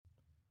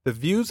The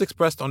views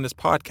expressed on this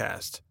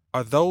podcast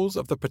are those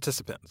of the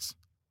participants,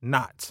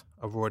 not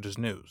of Reuters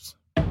News.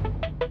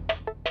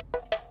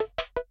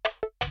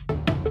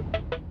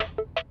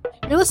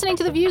 You're listening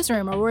to the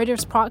Viewsroom, a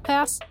Reuters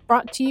podcast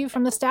brought to you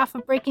from the staff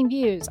of Breaking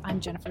Views.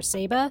 I'm Jennifer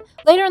Saba.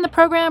 Later in the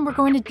program, we're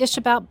going to dish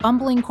about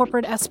bumbling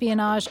corporate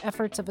espionage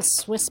efforts of a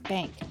Swiss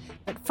bank.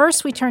 But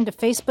first, we turn to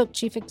Facebook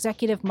chief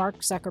executive Mark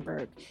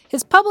Zuckerberg.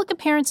 His public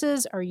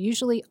appearances are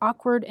usually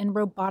awkward and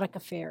robotic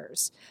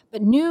affairs,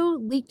 but new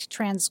leaked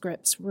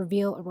transcripts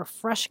reveal a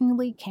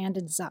refreshingly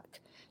candid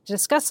Zuck. To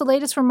discuss the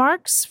latest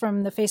remarks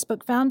from the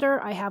Facebook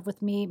founder, I have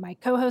with me my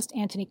co-host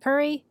Anthony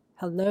Curry.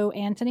 Hello,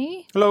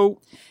 Anthony.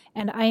 Hello.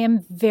 And I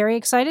am very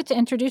excited to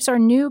introduce our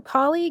new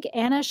colleague,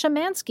 Anna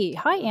Szymanski.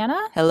 Hi,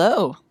 Anna.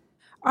 Hello.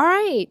 All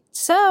right.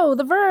 So,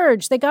 The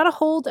Verge, they got a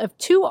hold of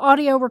 2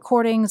 audio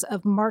recordings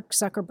of Mark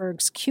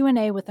Zuckerberg's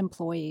Q&A with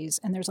employees,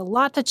 and there's a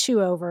lot to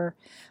chew over.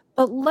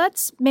 But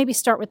let's maybe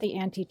start with the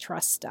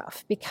antitrust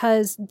stuff,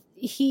 because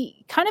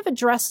he kind of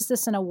addresses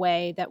this in a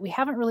way that we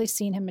haven't really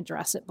seen him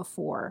address it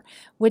before,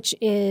 which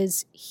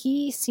is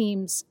he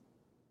seems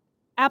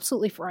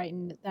absolutely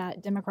frightened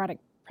that Democratic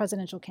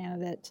presidential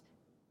candidate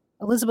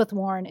Elizabeth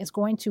Warren is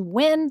going to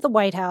win the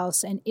White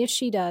House, and if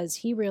she does,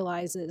 he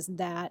realizes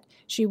that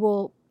she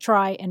will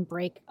try and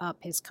break up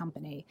his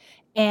company.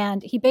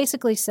 And he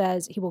basically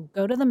says he will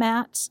go to the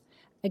mat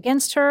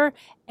against her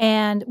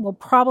and will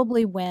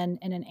probably win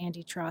in an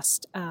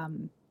antitrust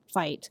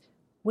fight.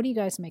 What do you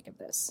guys make of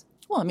this?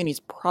 Well, I mean, he's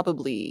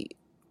probably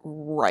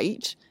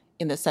right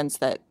in the sense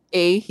that,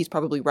 A, he's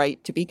probably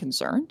right to be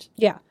concerned.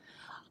 Yeah.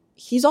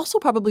 He's also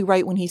probably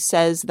right when he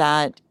says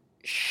that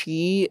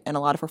she and a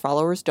lot of her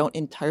followers don't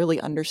entirely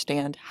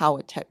understand how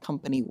a tech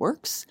company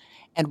works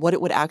and what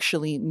it would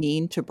actually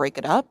mean to break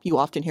it up. You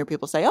often hear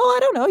people say, oh, I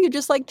don't know, you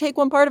just take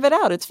one part of it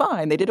out. It's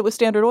fine. They did it with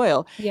Standard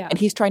Oil. Yeah. And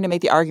he's trying to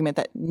make the argument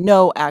that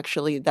no,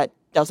 actually, that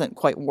doesn't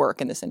quite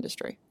work in this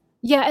industry.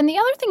 Yeah, and the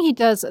other thing he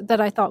does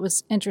that I thought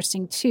was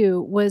interesting,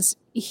 too, was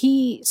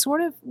he sort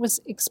of was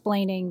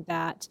explaining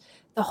that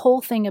the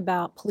whole thing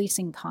about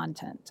policing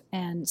content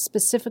and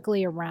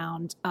specifically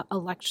around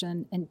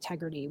election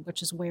integrity,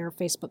 which is where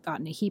Facebook got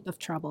in a heap of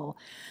trouble,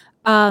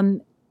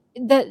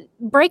 that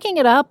breaking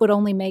it up would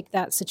only make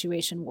that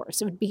situation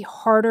worse. It would be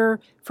harder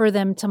for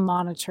them to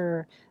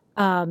monitor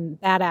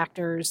bad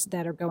actors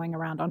that are going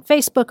around on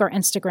Facebook or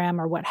Instagram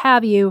or what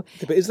have you.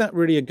 But is that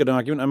really a good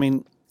argument? I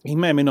mean, he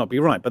may or may not be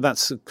right, but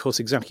that's, of course,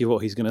 exactly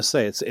what he's going to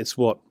say. It's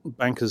what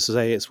bankers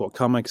say, it's what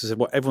car makers say,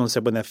 what everyone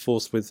said when they're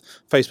faced with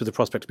the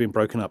prospect of being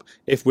broken up.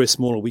 If we're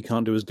smaller, we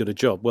can't do as good a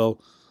job. Well,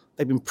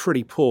 they've been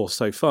pretty poor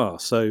so far.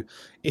 So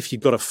if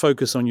you've got to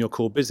focus on your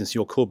core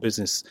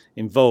business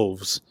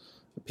involves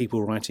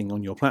people writing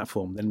on your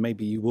platform, then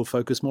maybe you will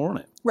focus more on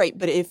it. Right,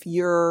 but if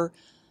you're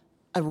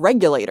a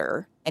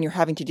regulator and you're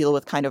having to deal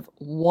with kind of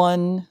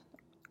 1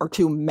 or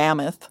 2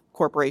 mammoth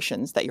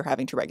corporations that you're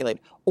having to regulate,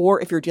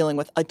 or if you're dealing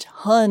with a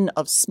ton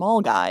of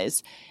small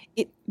guys,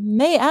 it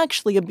may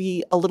actually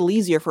be a little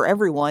easier for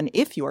everyone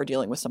if you are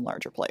dealing with some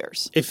larger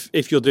players.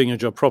 If you're doing your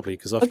job properly,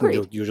 because often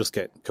Agreed. you'll just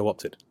get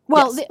co-opted.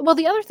 Well, Yes.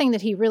 the other thing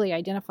that he really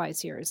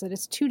identifies here is that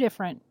it's 2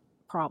 different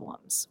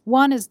problems.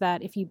 One is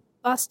that if you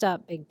bust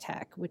up big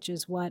tech, which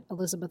is what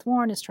Elizabeth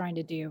Warren is trying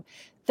to do,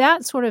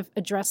 that sort of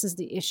addresses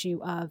the issue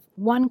of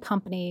one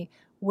company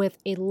with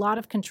a lot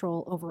of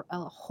control over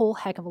a whole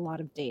heck of a lot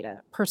of data,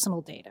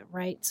 personal data,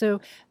 right?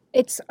 So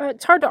it's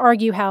hard to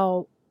argue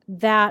how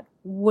that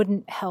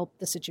wouldn't help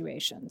the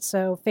situation.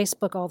 So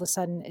Facebook all of a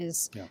sudden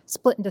is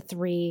split into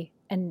 3,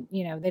 and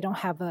they don't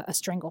have a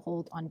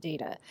stranglehold on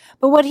data.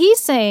 But what he's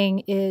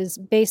saying is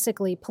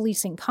basically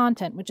policing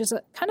content, which is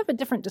a kind of a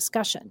different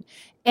discussion.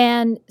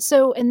 And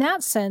so in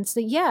that sense,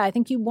 I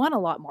think you want a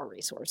lot more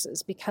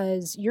resources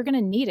because you're going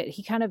to need it.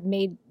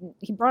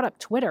 He brought up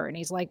Twitter, and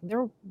he's like,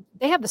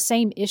 they have the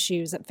same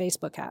issues that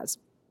Facebook has.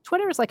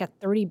 Twitter is like a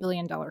 $30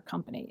 billion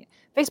company.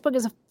 Facebook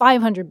is a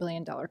 $500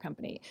 billion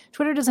company.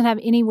 Twitter doesn't have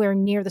anywhere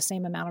near the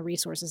same amount of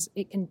resources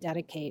it can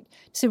dedicate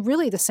to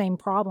really the same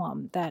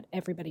problem that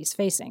everybody's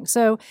facing.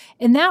 So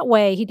in that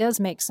way, he does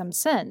make some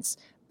sense.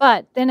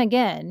 But then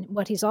again,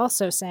 what he's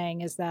also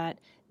saying is that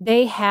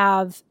they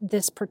have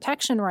this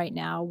protection right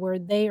now where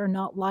they are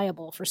not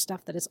liable for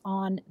stuff that is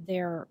on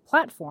their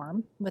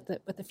platform, with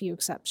a few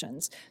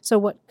exceptions. So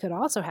what could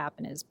also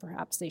happen is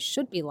perhaps they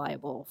should be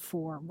liable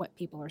for what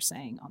people are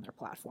saying on their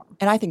platform.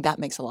 And I think that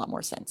makes a lot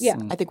more sense. Yeah.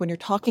 I think when you're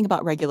talking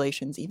about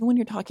regulations, even when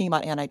you're talking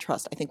about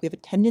antitrust, I think we have a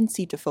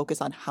tendency to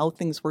focus on how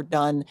things were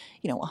done,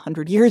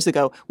 100 years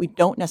ago. We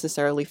don't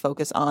necessarily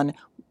focus on,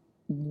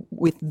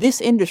 with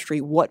this industry,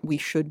 what we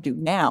should do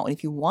now. And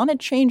if you want to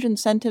change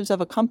incentives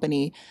of a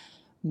company,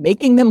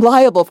 making them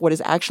liable for what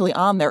is actually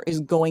on there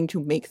is going to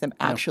make them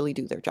actually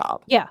do their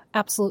job. Yeah,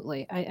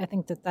 absolutely. I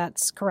think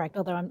that's correct,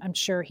 although I'm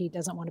sure he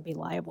doesn't want to be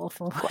liable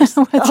for what's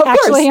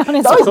actually on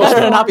his It's always better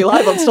to platform. not be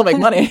liable and still make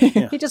money.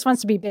 He just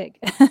wants to be big.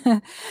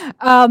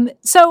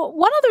 So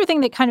one other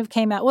thing that kind of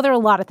came out, well, there are a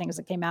lot of things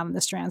that came out in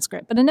this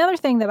transcript, but another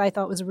thing that I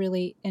thought was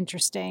really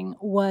interesting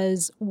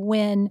was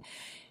when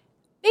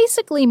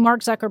basically,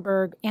 Mark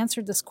Zuckerberg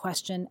answered this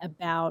question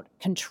about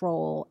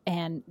control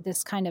and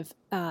this kind of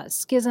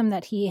schism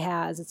that he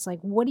has. It's like,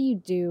 what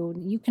do?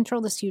 You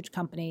control this huge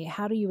company.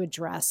 How do you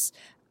address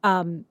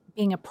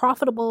being a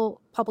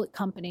profitable public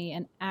company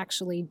and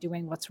actually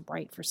doing what's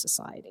right for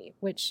society,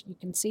 which you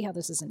can see how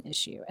this is an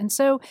issue. And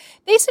so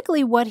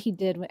basically what he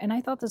did, and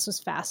I thought this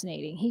was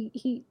fascinating,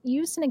 he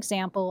used an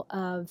example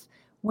of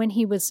when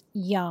he was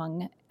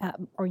young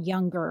or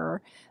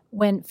younger,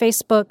 when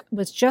Facebook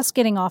was just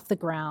getting off the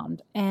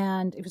ground,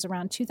 and it was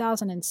around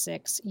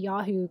 2006,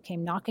 Yahoo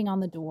came knocking on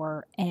the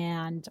door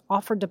and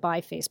offered to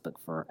buy Facebook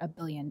for $1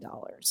 billion.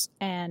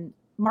 And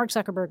Mark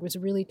Zuckerberg was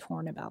really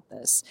torn about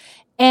this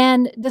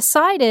and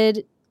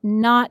decided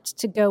not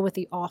to go with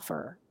the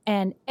offer.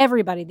 And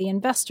everybody, the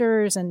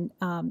investors and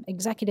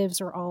executives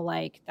are all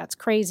like, that's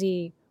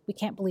crazy. We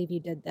can't believe you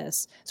did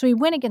this. So he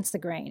went against the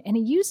grain. And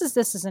he uses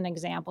this as an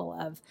example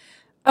of,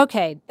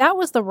 okay, that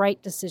was the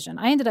right decision.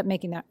 I ended up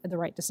making the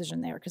right decision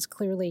there because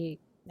clearly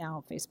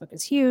now Facebook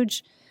is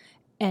huge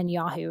and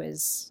Yahoo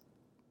is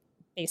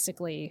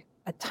basically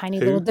a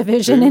little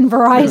division in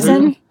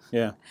Verizon.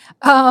 Yeah.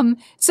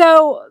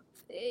 So,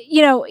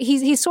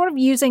 he's sort of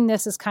using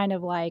this as kind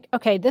of like,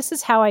 okay, this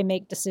is how I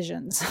make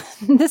decisions.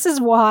 This is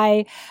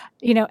why,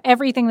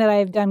 everything that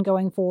I've done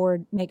going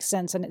forward makes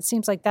sense. And it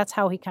seems like that's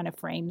how he kind of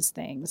frames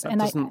things.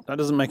 That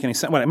doesn't make any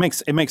sense. Well,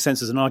 it makes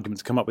sense as an argument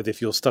to come up with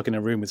if you're stuck in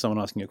a room with someone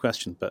asking you a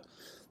question, but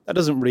that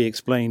doesn't really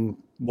explain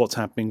what's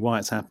happening, why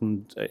it's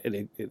happened.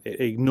 It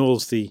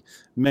ignores the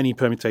many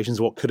permutations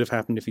of what could have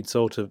happened if he'd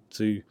sold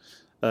to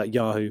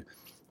Yahoo.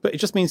 But it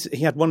just means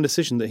he had one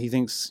decision that he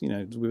thinks, we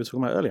were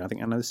talking about earlier. I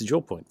think, Anna, this is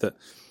your point, that,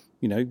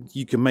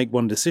 you can make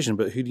one decision,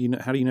 but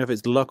how do you know if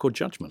it's luck or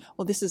judgment?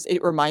 Well,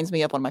 it reminds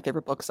me of one of my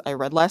favorite books I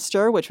read last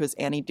year, which was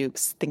Annie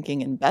Duke's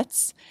Thinking in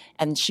Bets.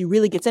 And she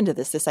really gets into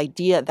this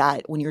idea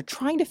that when you're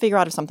trying to figure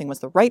out if something was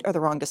the right or the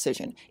wrong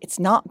decision, it's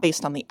not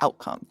based on the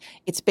outcome.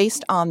 It's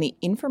based on the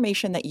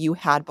information that you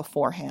had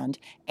beforehand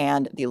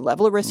and the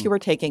level of risk you were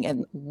taking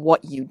and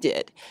what you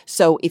did.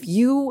 So if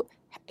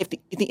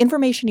the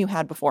information you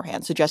had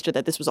beforehand suggested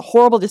that this was a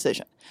horrible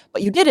decision,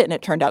 but you did it and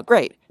it turned out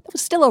great, that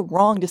was still a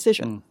wrong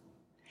decision.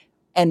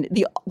 And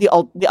the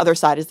other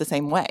side is the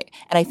same way.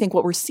 And I think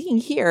what we're seeing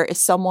here is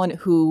someone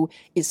who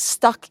is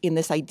stuck in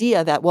this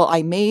idea that, well,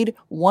 I made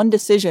one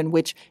decision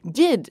which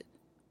did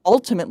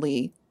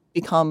ultimately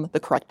become the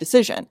correct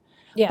decision.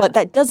 Yeah. But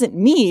that doesn't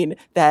mean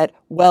that,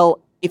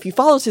 well, if he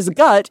follows his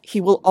gut,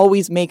 he will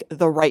always make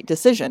the right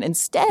decision.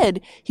 Instead,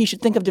 he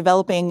should think of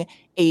developing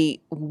a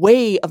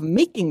way of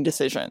making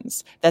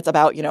decisions that's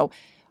about,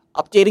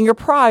 updating your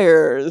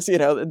priors,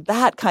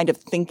 that kind of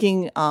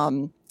thinking,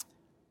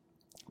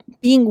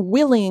 being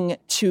willing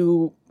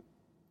to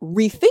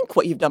rethink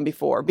what you've done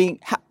before,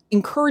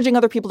 encouraging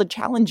other people to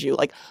challenge you.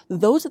 Like,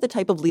 those are the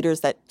type of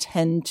leaders that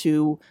tend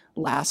to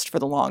last for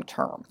the long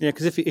term. Yeah,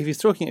 because if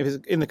he's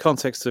in the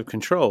context of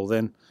control,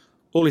 then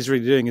all he's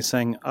really doing is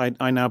saying,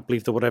 I now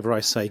believe that whatever I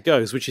say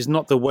goes, which is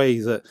not the way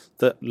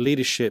that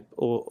leadership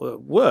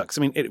works.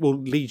 I mean, it will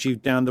lead you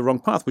down the wrong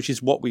path, which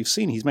is what we've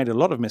seen. He's made a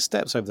lot of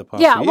missteps over the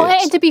past few years. Yeah, well,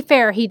 and to be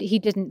fair, he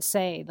didn't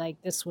say,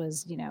 like, this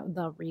was,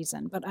 the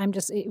reason. But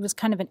it was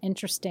kind of an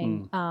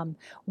interesting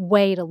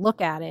way to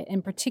look at it.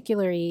 And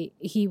particularly,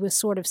 he was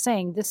sort of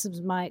saying, this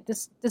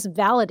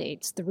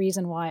validates the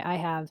reason why I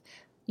have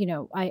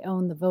I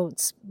own the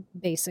votes,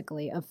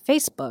 basically, of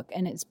Facebook.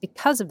 And it's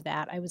because of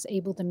that I was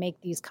able to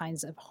make these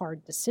kinds of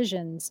hard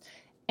decisions.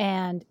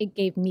 And it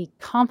gave me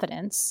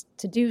confidence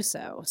to do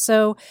so.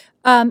 So,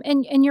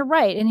 and you're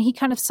right. And he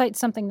kind of cites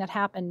something that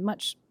happened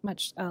much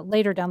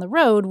later down the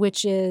road,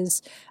 which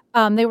is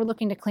they were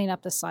looking to clean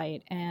up the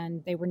site.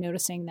 And they were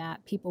noticing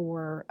that people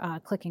were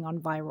clicking on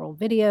viral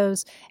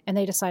videos. And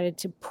they decided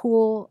to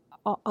pull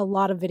a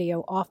lot of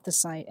video off the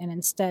site and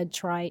instead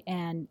try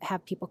and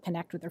have people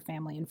connect with their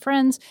family and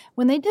friends.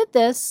 When they did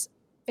this,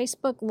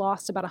 Facebook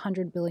lost about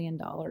 $100 billion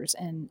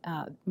in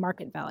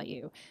market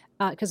value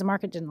because the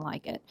market didn't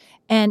like it.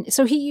 And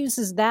so he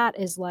uses that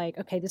as like,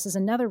 okay, this is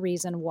another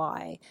reason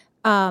why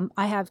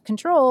I have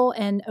control.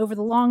 And over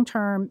the long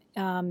term,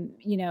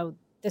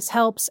 this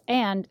helps.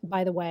 And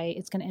by the way,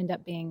 it's going to end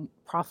up being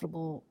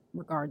profitable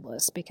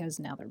regardless because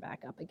now they're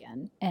back up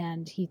again.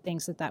 And he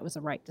thinks that was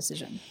the right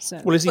decision. So,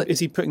 well, is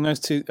he putting those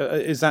two?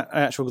 Is that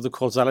actual the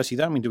causality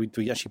there? I mean, do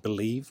we actually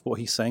believe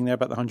what he's saying there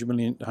about the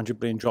 100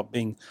 billion drop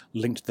being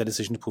linked to their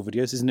decision to pull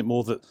videos? Isn't it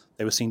more that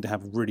they were seen to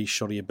have really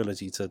shoddy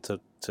ability to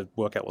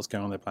work out what's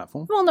going on their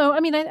platform? Well, no. I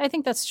mean, I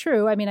think that's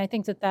true. I mean, I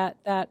think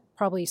that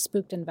probably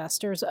spooked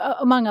investors,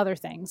 among other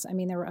things. I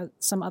mean, there were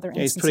some other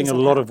instances. He's putting a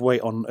lot of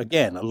weight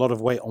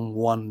on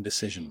one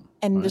decision.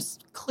 And there's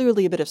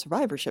clearly a bit of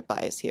survivorship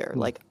bias here.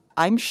 Like,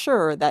 I'm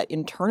sure that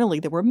internally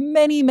there were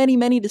many, many,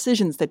 many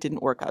decisions that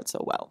didn't work out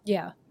so well.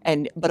 Yeah.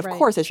 But of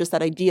course, it's just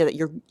that idea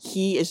that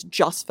he is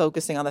just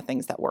focusing on the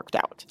things that worked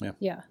out.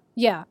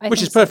 Yeah.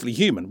 Which is perfectly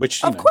human,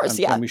 which, of course,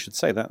 and we should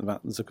say that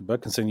about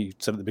Zuckerberg, considering you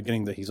said at the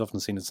beginning that he's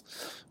often seen as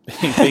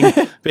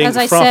being as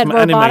I far said, from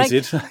robotic.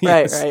 animated.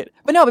 Right.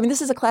 But no, I mean,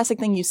 this is a classic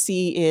thing you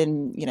see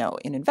in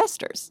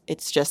investors.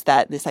 It's just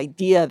that this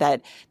idea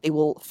that they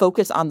will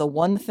focus on the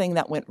one thing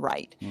that went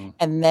right.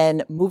 And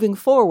then moving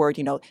forward,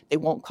 they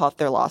won't cut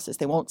their losses.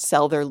 They won't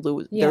sell their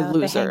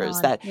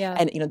losers,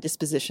 and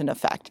disposition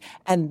effect.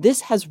 And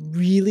this has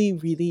really,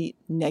 really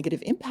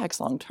negative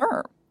impacts long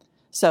term.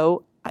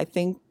 So I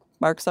think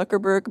Mark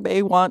Zuckerberg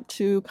may want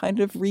to kind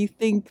of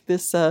rethink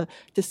this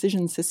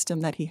decision system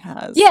that he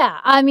has. Yeah,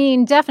 I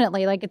mean,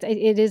 definitely. Like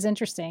it is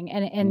interesting,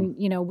 and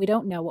we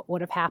don't know what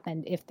would have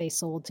happened if they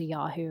sold to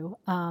Yahoo.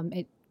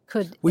 It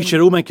could. We should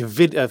all make a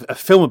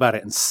film about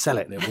it and sell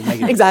it. It will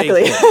make it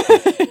exactly.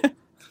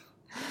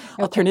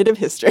 Alternative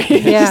history.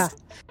 Yeah.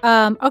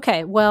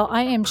 Okay, well,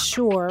 I am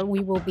sure we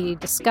will be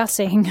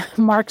discussing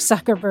Mark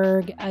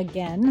Zuckerberg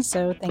again,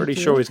 so thank you.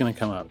 Pretty sure he's going to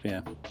come up,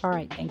 yeah. All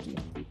right, thank you.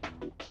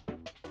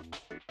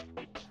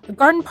 A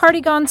garden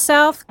party gone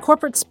south,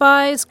 corporate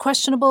spies,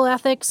 questionable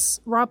ethics.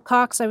 Rob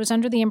Cox, I was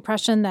under the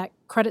impression that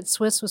Credit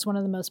Suisse was one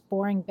of the most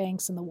boring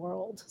banks in the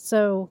world.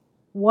 So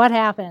what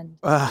happened?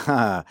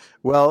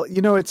 Well,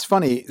 it's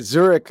funny.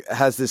 Zurich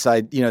has this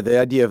idea, the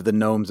idea of the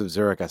gnomes of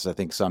Zurich, as I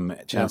think some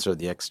chancellor of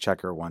the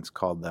Exchequer once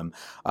called them,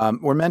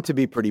 were meant to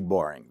be pretty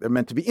boring. They're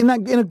meant to be in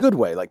a good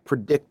way, like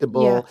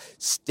predictable,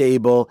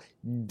 stable,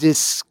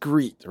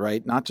 discreet,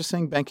 right? Not just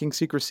saying banking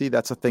secrecy,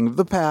 that's a thing of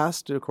the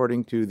past,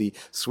 according to the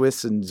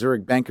Swiss and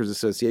Zurich Bankers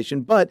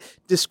Association, but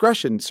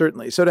discretion,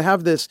 certainly. So to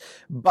have this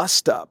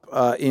bust up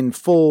in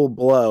full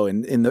blow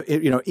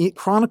and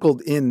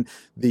chronicled in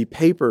the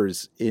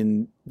papers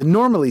in the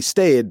normally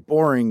staid,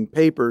 boring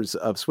papers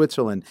of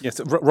Switzerland. Yes,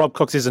 Rob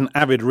Cox is an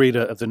avid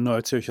reader of the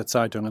Neue Zürcher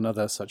Zeitung and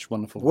other such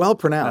wonderful well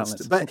pronounced.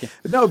 outlets.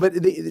 But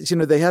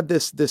they had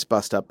this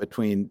bust up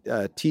between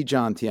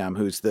Tidjane Thiam,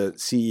 who's the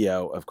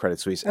CEO of Credit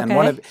Suisse,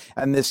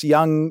 and this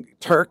young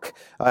Turk.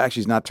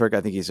 Actually, he's not Turk. I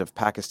think he's of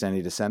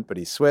Pakistani descent, but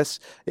he's Swiss.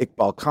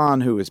 Iqbal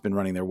Khan, who has been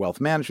running their wealth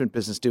management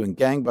business, doing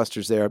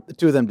gangbusters there. The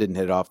two of them didn't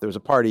hit it off. There was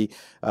a party.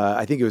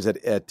 I think it was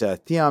at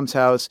Thiam's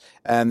house,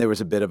 and there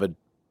was a bit of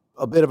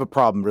a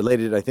problem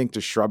related, I think,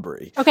 to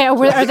shrubbery. Okay,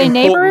 are they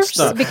neighbors?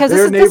 Because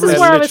this is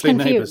where I was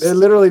confused. Neighbors. They're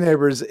literally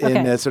neighbors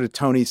in a sort of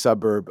Tony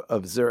suburb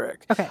of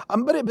Zurich. Okay.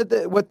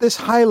 What this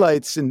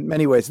highlights in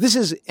many ways, this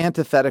is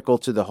antithetical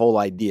to the whole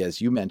idea,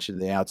 as you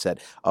mentioned at the outset,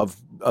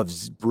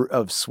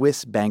 of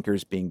Swiss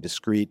bankers being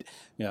discreet,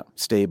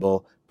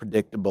 stable,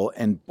 predictable,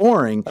 and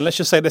boring. And let's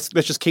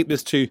just keep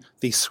this to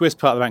the Swiss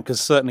part of the bank,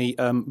 because certainly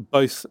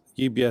both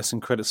UBS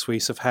and Credit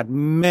Suisse have had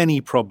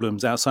many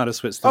problems outside of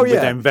Switzerland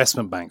with their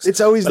investment banks. It's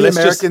always the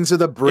Americans or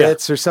the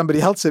Brits or somebody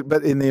else,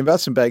 but in the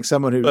investment bank,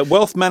 someone who... But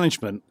wealth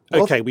management,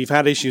 we've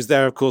had issues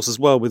there, of course, as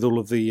well, with all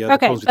of the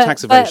problems with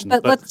tax evasion.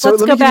 But let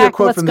me give you a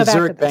quote from the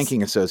Zurich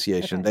Banking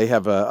Association. Okay. They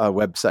have a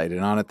website,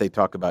 and on it they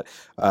talk about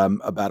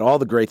all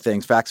the great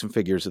things, facts and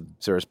figures of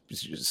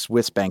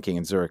Swiss banking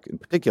in Zurich in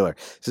particular.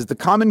 It says the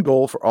common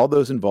goal for all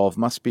those involved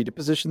must be to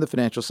position the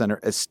financial center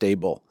as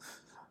stable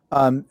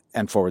and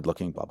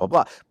forward-looking, blah, blah,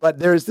 blah. But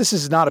this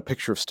is not a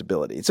picture of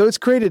stability. So it's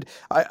created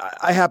 –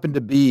 I happened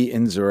to be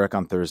in Zurich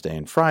on Thursday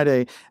and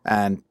Friday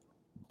and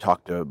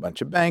talked to a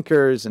bunch of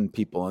bankers and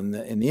people in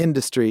the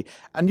industry.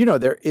 And,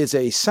 there is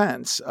a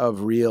sense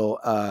of real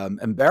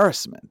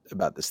embarrassment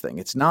about this thing.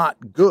 It's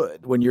not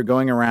good when you're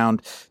going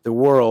around the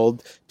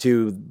world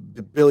to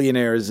the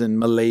billionaires in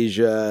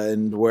Malaysia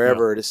and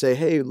wherever to say,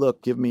 hey,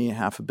 look, give me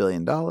 $500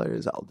 million.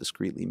 I'll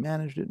discreetly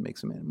manage it, make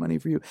some money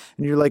for you.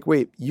 And you're like,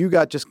 wait, you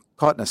got just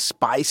caught in a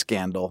spy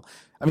scandal.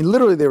 I mean,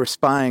 literally, they were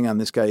spying on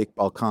this guy,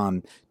 Iqbal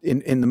Khan,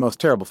 in the most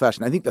terrible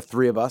fashion. I think the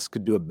three of us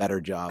could do a better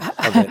job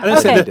of it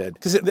than he did.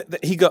 Because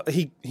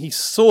he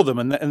saw them,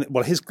 and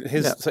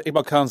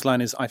Iqbal Khan's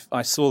line is,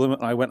 I saw them,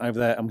 and I went over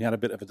there, and we had a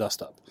bit of a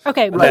dust-up.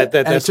 Okay,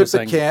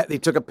 right. He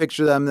took a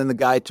picture of them, then the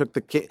guy took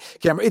the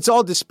camera. It's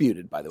all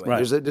disputed, by the way. Right.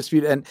 There's a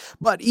dispute.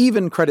 But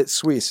even Credit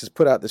Suisse has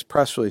put out this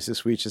press release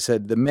this week that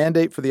said the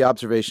mandate for the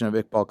observation of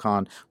Iqbal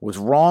Khan was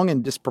wrong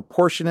and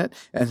disproportionate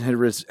and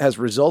has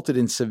resulted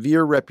in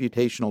severe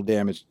reputational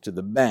damage to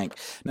the bank.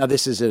 Now,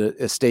 this is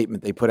a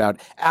statement they put out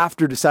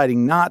after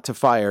deciding not to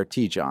fire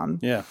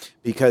Tidjane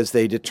because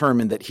they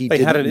determined that he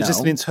didn't know. It's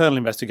just an internal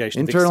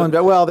investigation. They had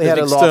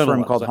a law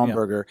firm called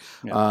Homburger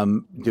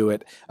do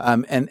it.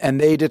 And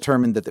they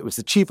determined that it was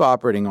the chief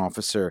operating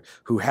officer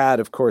who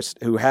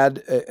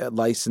had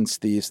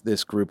licensed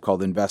this group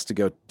called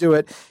Investigo to do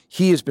it.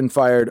 He has been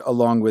fired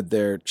along with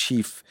their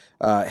chief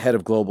head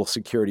of global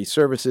security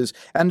services.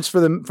 And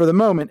for the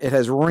moment, it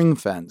has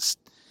ring-fenced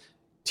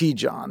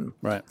Tidjane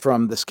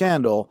from the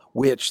scandal,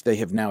 which they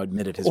have now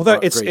admitted has. Although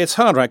it's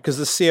hard, right? Because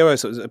the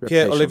COO,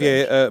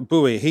 Pierre-Olivier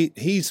Bouy,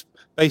 he's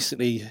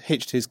basically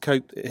hitched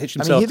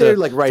himself they're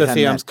like to right-hand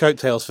Thiam's man.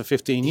 coattails for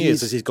 15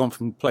 years as he's gone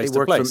from place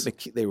to place.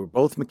 They were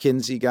both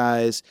McKinsey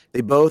guys.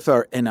 They both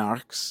are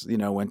énarques,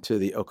 went to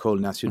the École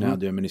Nationale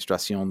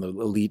d'Administration, the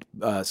elite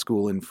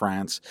school in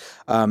France.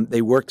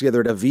 They worked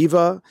together at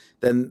Aviva,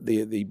 then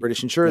the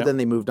British insurer. Then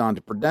they moved on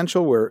to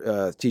Prudential, where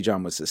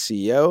Tidjane was the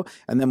CEO.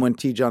 And then when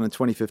Tidjane in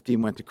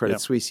 2015 went to Credit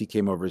Suisse, he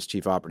came over as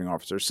chief operating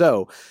officer.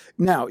 So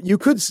now you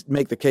could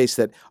make the case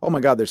that, oh my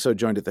God, they're so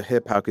joined at the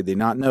hip. How could they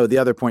not know? The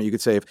other point you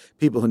could say, if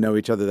people who know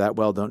each other that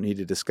well don't need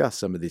to discuss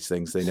some of these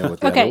things, they know what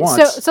the other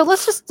wants. So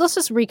let's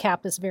just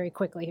recap this very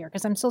quickly here,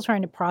 because I'm still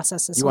trying to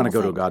process this. You want to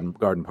go to a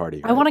garden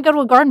party? Right? I want to go to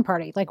a garden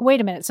party. Like,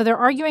 wait a minute. So they're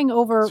arguing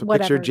over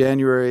whatever. Picture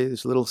January.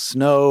 There's a little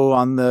snow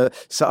on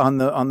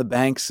the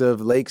banks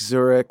of Lake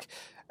Zurich,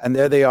 and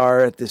there they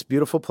are at this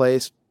beautiful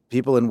place.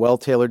 People in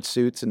well-tailored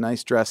suits and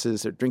nice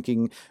dresses. They're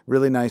drinking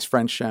really nice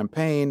French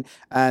champagne.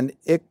 And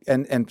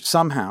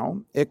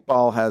somehow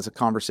Iqbal has a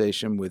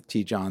conversation with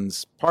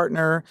Tidjane's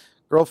partner,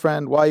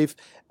 girlfriend, wife,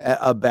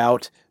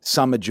 about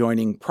some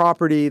adjoining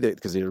property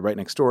because they're right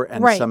next door,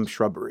 and some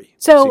shrubbery.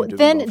 So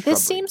then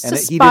this seems to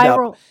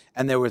spiral.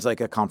 And there was like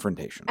a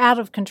confrontation. Out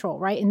of control,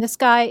 right? And this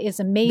guy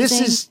is amazing.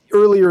 This is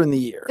earlier in the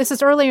year.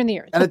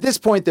 And at this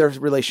point, their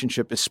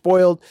relationship is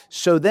spoiled.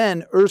 So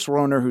then Urs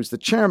Rohner, who's the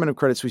chairman of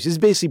Credit Suisse, is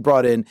basically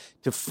brought in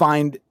to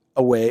find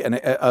a way, an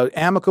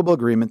amicable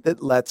agreement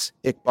that lets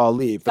Iqbal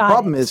leave. The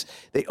problem is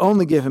they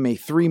only give him a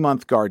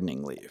 3-month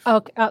gardening leave.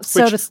 Okay,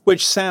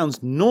 which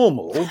sounds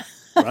normal.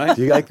 Right?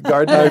 Do you like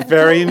gardening?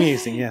 Very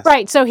amusing, yes.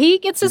 Right, so he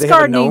gets his gardening.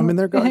 gardening. Have a gnome in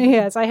their garden?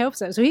 Yes, I hope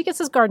so. So he gets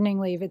his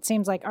gardening leave. It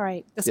seems like, all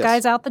right, this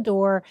guy's out the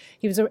door.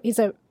 He's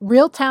a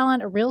real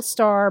talent, a real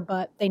star,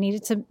 but they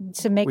needed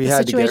to make the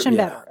situation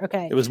better.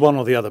 Okay, it was one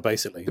or the other,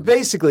 basically.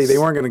 Basically, they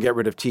weren't going to get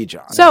rid of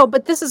Tidjane. So,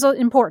 but this is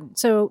important.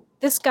 So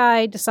this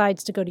guy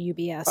decides to go to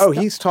UBS. Oh,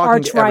 he's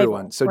talking to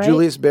everyone. So right?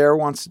 Julius Baer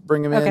wants to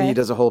bring him in. Okay. He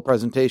does a whole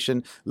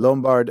presentation.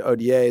 Lombard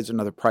Odier is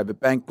another private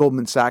bank.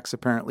 Goldman Sachs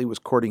apparently was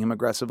courting him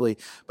aggressively.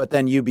 But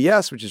then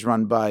UBS, which is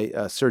run by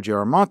Sergio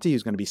Armonti,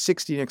 who's going to be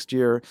 60 next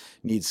year,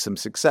 needs some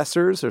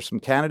successors or some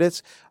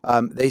candidates.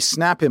 They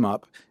snap him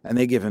up and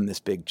they give him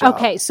this big job.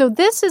 Okay, so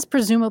this is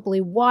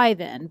presumably why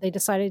then they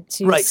decided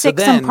to sick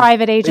some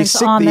private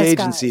agents on this guy. They sick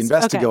the agency,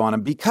 Investigo on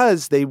him,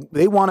 because they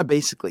want to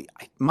basically,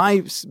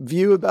 my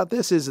view about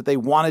this is that they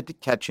wanted to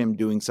catch him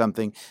doing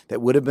something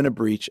that would have been a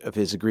breach of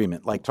his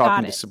agreement, like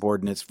talking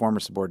to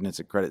former subordinates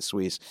at Credit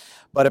Suisse.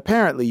 But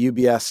apparently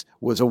UBS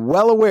was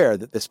well aware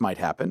that this might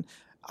happen.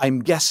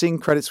 I'm guessing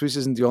Credit Suisse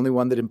isn't the only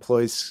one that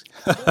employs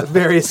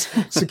various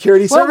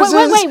security services.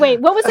 Wait.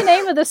 What was the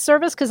name of this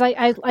service? Because I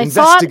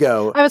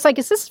Investigo. thought, I was like,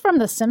 is this from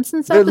the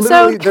Simpsons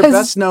episode? They're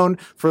best known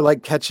for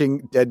like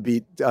catching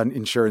deadbeat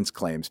insurance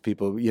claims.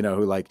 People,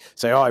 who like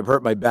say, "Oh, I've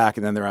hurt my back,"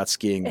 and then they're out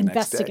skiing the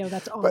next day. Investigo,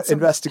 that's awesome.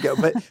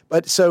 Investigo.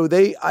 But so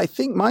I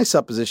think my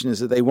supposition is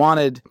that they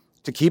wanted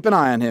to keep an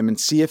eye on him and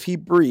see if he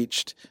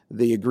breached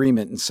the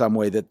agreement in some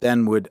way that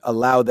then would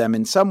allow them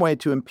in some way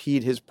to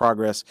impede his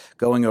progress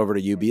going over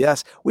to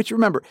UBS, which,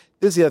 remember,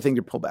 this is the other thing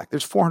to pull back.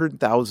 There's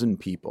 400,000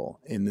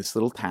 people in this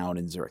little town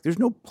in Zurich. There's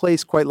no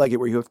place quite like it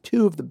where you have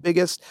two of the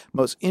biggest,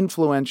 most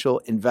influential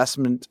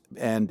investment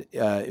and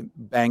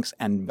banks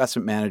and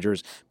investment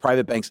managers,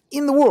 private banks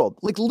in the world.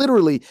 Like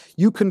literally,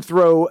 you can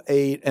throw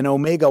an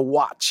Omega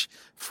watch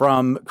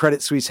from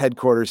Credit Suisse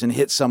headquarters and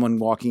hit someone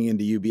walking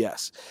into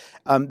UBS.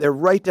 They're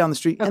right down the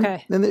street.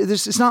 Okay. And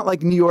it's not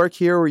like New York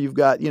here where you've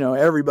got,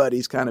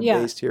 everybody's kind of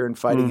based here and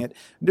fighting it.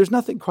 There's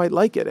nothing quite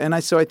like it.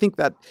 And so I think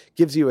that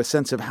gives you a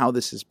sense of how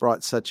this has brought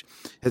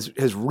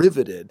has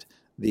riveted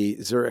the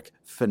Zurich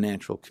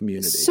financial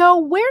community. So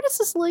where does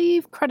this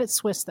leave Credit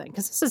Suisse then?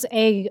 Because this is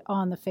egg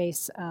on the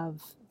face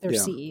of their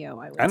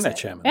CEO, I would say. And their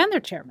chairman. And their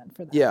chairman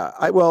for that. Yeah.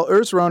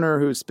 Urs Rohner,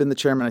 who's been the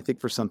chairman, I think,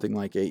 for something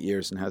like 8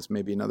 years and has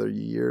maybe another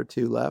year or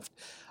two left.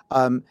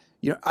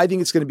 I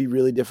think it's going to be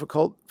really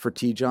difficult for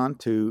Tidjane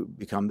to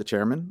become the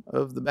chairman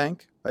of the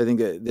bank. I think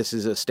this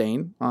is a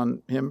stain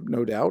on him,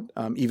 no doubt.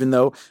 Even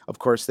though, of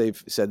course,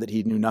 they've said that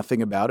he knew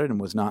nothing about it and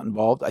was not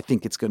involved. I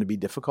think it's going to be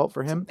difficult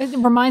for him. It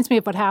reminds me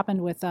of what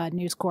happened with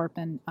News Corp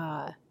and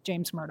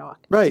James Murdoch.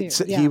 Right.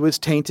 So he was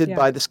tainted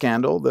by the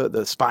scandal,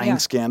 the spying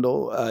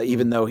scandal,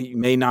 even though he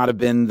may not have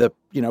been the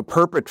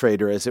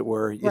perpetrator, as it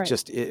were.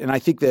 And I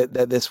think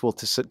that this will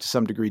to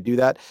some degree do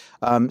that.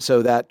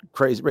 So that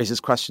raises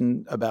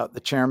question about the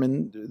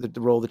chairman, the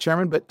role of the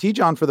chairman. But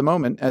Tidjane, for the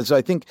moment, as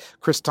I think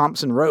Chris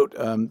Thompson wrote,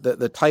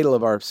 the title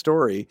of our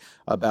story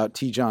about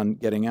Tidjane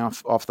getting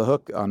off the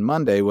hook on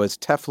Monday was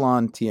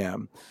Teflon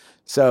TM.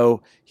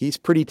 So he's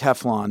pretty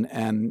Teflon,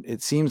 and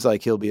it seems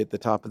like he'll be at the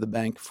top of the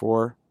bank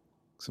for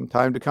some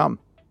time to come.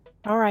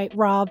 All right,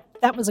 Rob,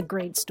 that was a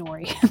great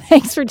story.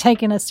 Thanks for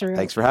taking us through.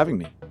 Thanks for having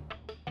me.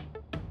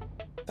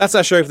 That's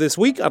our show for this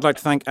week. I'd like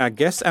to thank our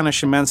guests, Anna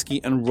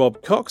Szymanski and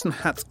Rob Cox, and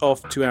hats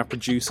off to our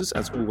producers,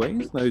 as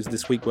always. Those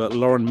this week were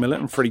Lauren Miller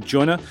and Freddie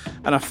Joyner.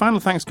 And our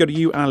final thanks go to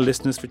you, our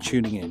listeners, for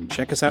tuning in.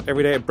 Check us out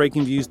every day at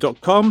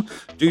breakingviews.com.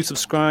 Do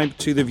subscribe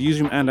to The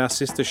Viewsroom and our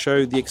sister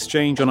show, The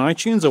Exchange, on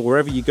iTunes or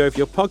wherever you go for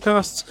your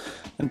podcasts.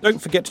 And don't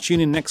forget to tune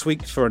in next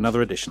week for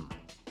another edition.